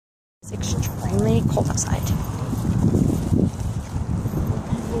extremely cold outside.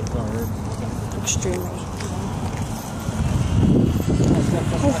 Extremely.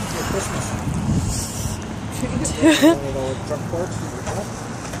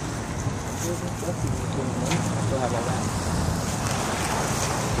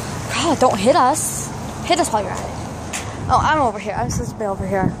 God, don't hit us. Hit us while you're at it. Oh, I'm over here. I'm supposed to be over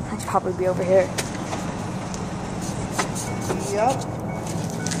here. I should probably be over here. Yep.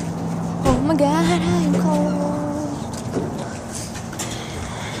 Oh my God, I'm cold.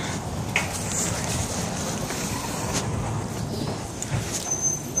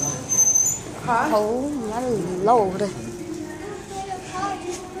 Huh? Oh my Lord.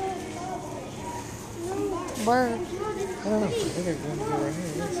 Bird.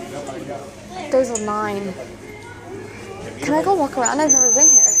 There's a 9. Can I go walk around? I've never been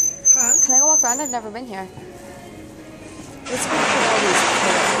here. Huh? Can I go walk around? I've never been here. Let's go look at all these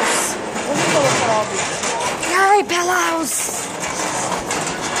pillows. Let's go look at all these pillows. Yay, pillows!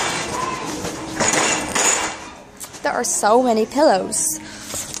 There are so many pillows.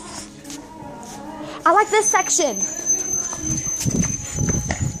 I like this section.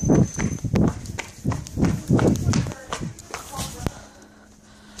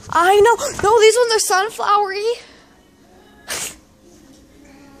 I know. No, these ones are sunflowery.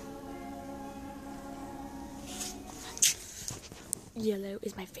 Yellow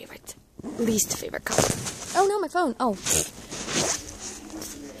is my favorite. Least favorite color. Oh no, my phone. Oh.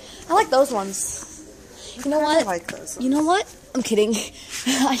 I like those ones. You know what? I like those. You know what? I'm kidding.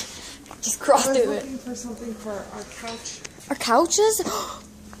 I just crossed I was through it. looking for something for our couch. Our couches?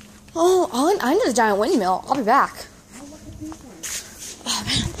 Oh, I need a giant windmill. I'll be back. Oh, look at these ones. Oh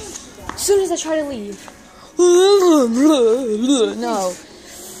man. As soon as I try to leave. No.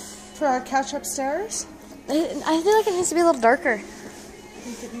 For our couch upstairs? I feel like it needs to be a little darker. I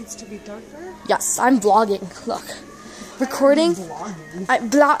think it needs to be darker. Yes, I'm vlogging. Look. Recording.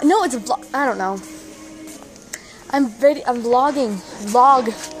 Vlogging. No, it's a vlog. I don't know. I'm vlogging.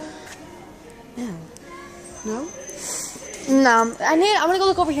 Vlog. No. No? No. I'm gonna go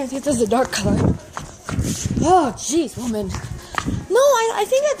look over here and see if there's a dark color. Oh, jeez, woman. No, I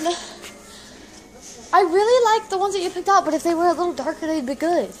think that I really like the ones that you picked out, but if they were a little darker, they'd be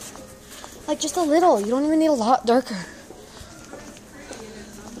good. Like just a little. You don't even need a lot darker.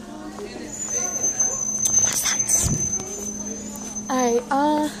 What's that? Alright,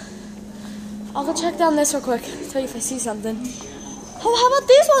 I'll go check down this real quick. Tell you if I see something. Oh, how about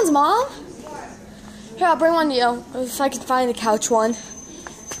these ones, Mom? Here, I'll bring one to you. If I can find the couch one.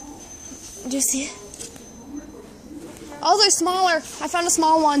 Do you see it? Oh, they're smaller. I found a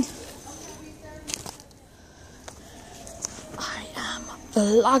small one. I am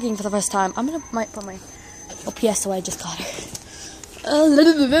vlogging for the first time. Might put my OPS away. I just got her.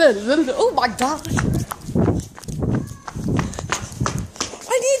 Oh my God.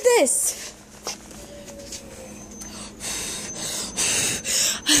 I need this.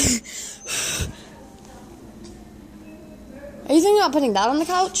 Are you thinking about putting that on the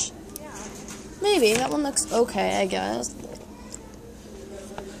couch? Yeah. Maybe. That one looks okay, I guess.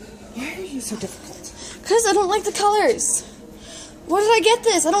 Why are you so difficult? Because I don't like the colors. Where did I get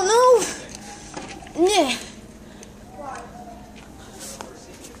this? I don't know. Yeah.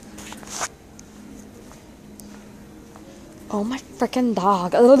 Oh my freaking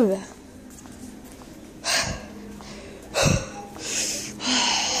dog. Ugh.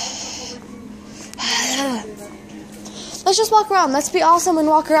 Let's just walk around. Let's be awesome and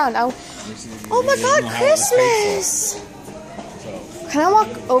walk around. Oh my God, Christmas! Can I walk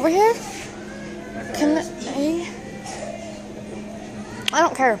over here? Can I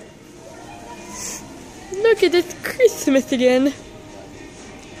don't care. Look at this Christmas again.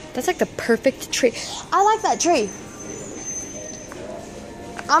 That's like the perfect tree. I like that tree.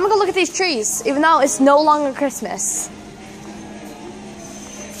 I'm gonna go look at these trees, even though it's no longer Christmas.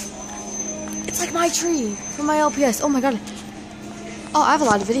 It's like my tree from my LPS. Oh my God. Oh, I have a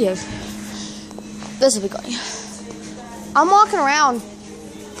lot of videos. This will be going. I'm walking around.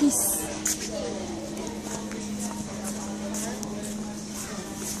 Peace.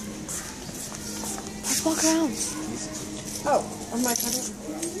 Let's walk around. Oh, I'm like,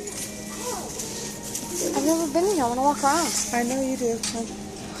 I've never been here. I want to walk around. I know you do.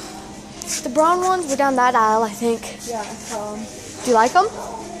 The brown ones were down that aisle, I think. Yeah, I saw them. Do you like them?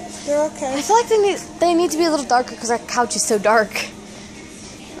 They're okay. I feel like they need to be a little darker because our couch is so dark.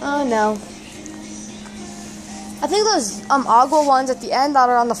 Oh no. I think those agua ones at the end that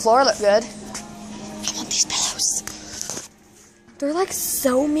are on the floor look good. I want these pillows. They're like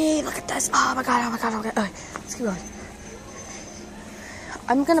so mean. Look at this. Oh my God, oh my God, oh my God. Okay, let's keep going.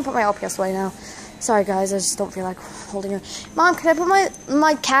 I'm gonna put my LPS away now. Sorry guys, I just don't feel like holding her. Mom, can I put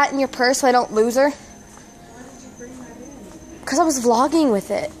my cat in your purse so I don't lose her? Why did you bring that in? Because I was vlogging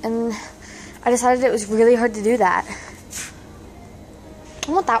with it, and I decided it was really hard to do that.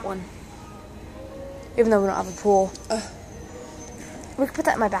 I want that one. Even though we don't have a pool. We could put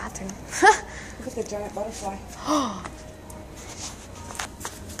that in my bathroom. Look at the giant butterfly.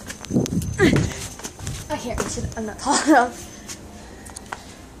 I can't reach it. I'm not tall enough.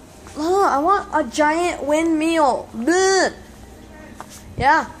 Oh, I want a giant windmill. Bleh.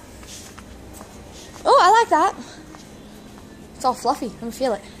 Yeah. Oh, I like that. It's all fluffy. Let me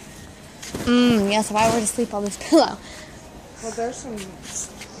feel it. Yes, if I were to sleep on this pillow. Well, there's some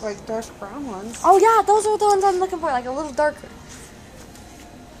like dark brown ones. Oh yeah, those are the ones I'm looking for, like a little darker.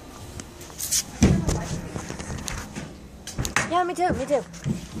 Yeah, me too, me too.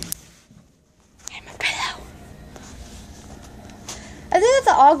 And my pillow. I think that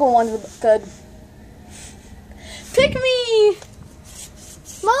the Agua ones would look good. Pick me!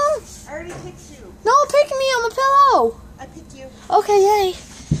 Mom! I already picked you. No, pick me on my pillow! I picked you. Okay, yay.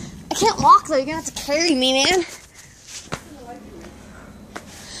 I can't walk though, you're gonna have to carry me, man.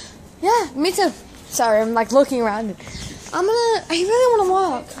 Yeah, me too. Sorry, I'm like looking around. I really wanna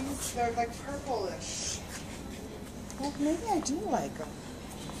walk. They're like purplish. Well, maybe I do like them.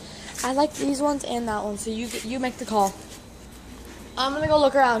 I like these ones and that one, so you make the call. I'm gonna go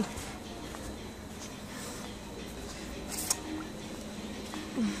look around.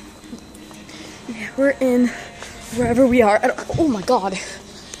 We're in wherever we are. Oh my god.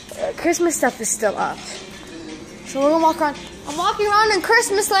 Christmas stuff is still up. So we're gonna walk around. I'm walking around in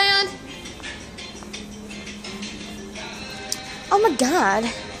Christmas land. Oh my god.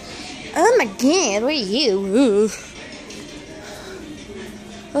 Oh my god, where are you? Ooh.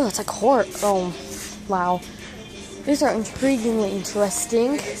 Oh, it's like horror. Oh, wow. These are intriguingly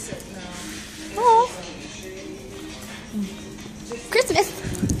interesting. Oh. Christmas.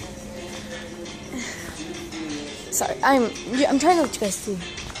 Sorry, I'm trying to let you guys see.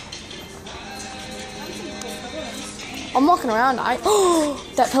 I'm walking around. Oh,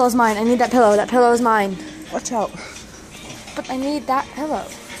 that pillow's mine. I need that pillow. That pillow is mine. Watch out. But I need that pillow.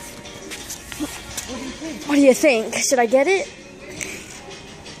 What do you think? Should I get it?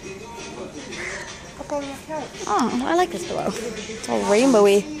 Up on the couch. Oh, I like this pillow. It's all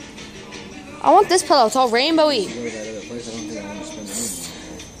rainbowy. I want this pillow. It's all rainbowy. Go to that other place. I don't think I want to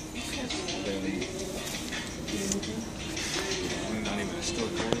spend money. I'm not even a store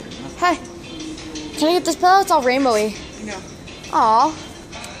card or nothing. Hi. Can I get this pillow? It's all rainbowy. No. Aw.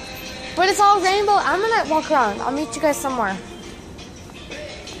 But it's all rainbow. I'm gonna walk around. I'll meet you guys somewhere.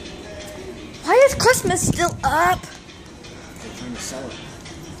 Why is Christmas still up? They're trying to sell it.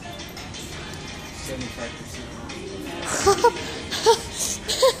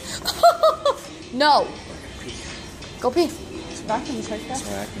 75%. No. Go pee. It's vacuums right there. That's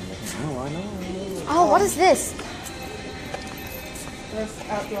why I can look. No, I know. Oh, what is this? There's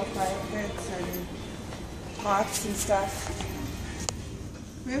outdoor fire pits and pots and stuff.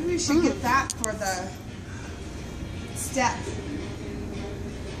 Maybe we should get that for the step.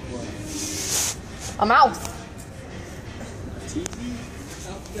 A mouse.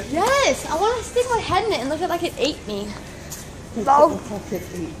 Yes, I want to stick my head in it and look like it ate me. Oh.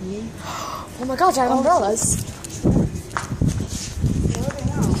 Oh my god, giant umbrellas.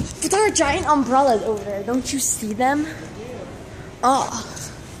 But there are giant umbrellas over there. Don't you see them? Oh.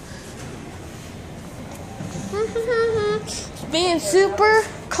 Being super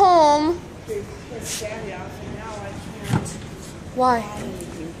calm. Why?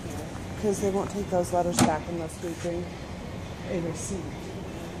 Because they won't take those letters back unless we bring a receipt.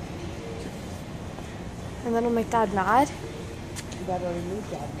 And then it'll make Dad mad. That already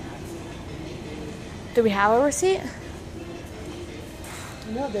moved Dad mad. Do we have a receipt?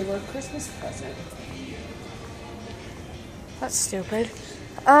 No, they were a Christmas present. That's stupid.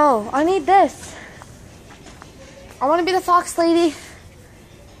 Oh, I need this. I want to be the fox lady.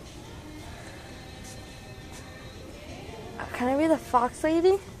 Can I be the fox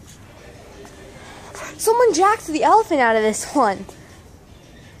lady? Someone jacked the elephant out of this one.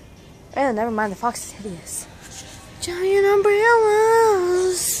 Oh, never mind. The fox is hideous. Giant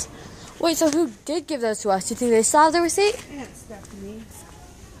umbrellas. Wait, so who did give those to us? Do you think they still have the receipt? Aunt Stephanie.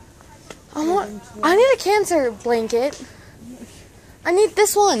 I need a cancer blanket. I need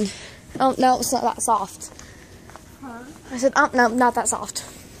this one. Oh, no, it's not that soft. Huh? I said, oh, no, not that soft.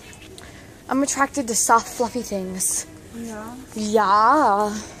 I'm attracted to soft, fluffy things. Yeah.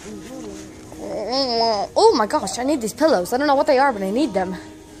 Yeah. Oh my gosh, I need these pillows. I don't know what they are, but I need them.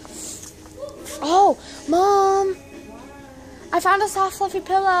 Oh, Mom. I found a soft, fluffy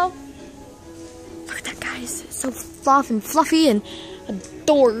pillow. Look at that, guys. It's so soft and fluffy and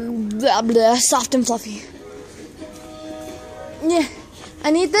soft and fluffy. Yeah,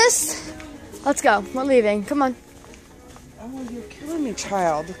 I need this. Let's go. We're leaving. Come on. Oh, you're killing me,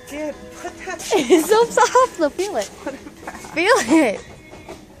 child. Put that It's so soft. Look, feel it. Feel it.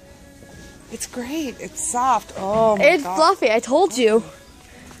 It's great. It's soft. Oh my It's God. fluffy. I told you.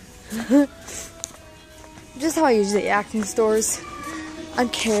 Just how I usually act in stores. I'm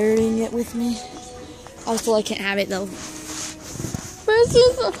carrying it with me. Also, I can't have it though.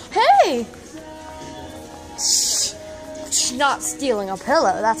 Hey! Shh. She's not stealing a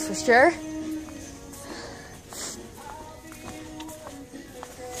pillow, that's for sure.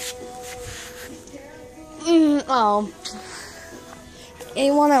 Oh.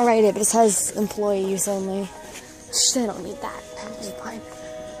 You want to write it, but it says employees only. Shh, they don't need that. It's fine.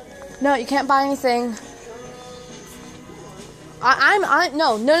 No, you can't buy anything.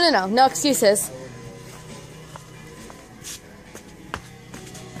 No excuses.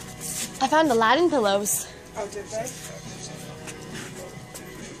 I found Aladdin pillows. Oh, did they?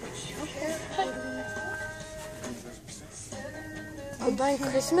 I'm buying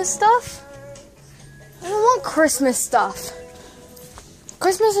Christmas stuff? I don't want Christmas stuff.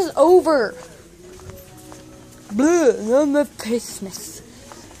 Christmas is over. Bleh, no more Christmas.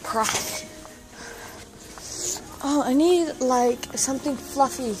 Crap. Oh, I need like something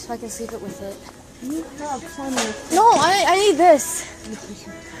fluffy so I can sleep it with it. You have plenty of... No, I need this.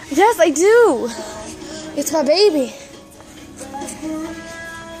 Yes, I do. It's my baby.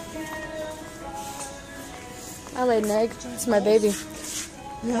 I laid an egg. It's my baby.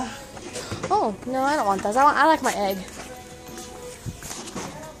 Yeah. Oh, no, I don't want that. I like my egg.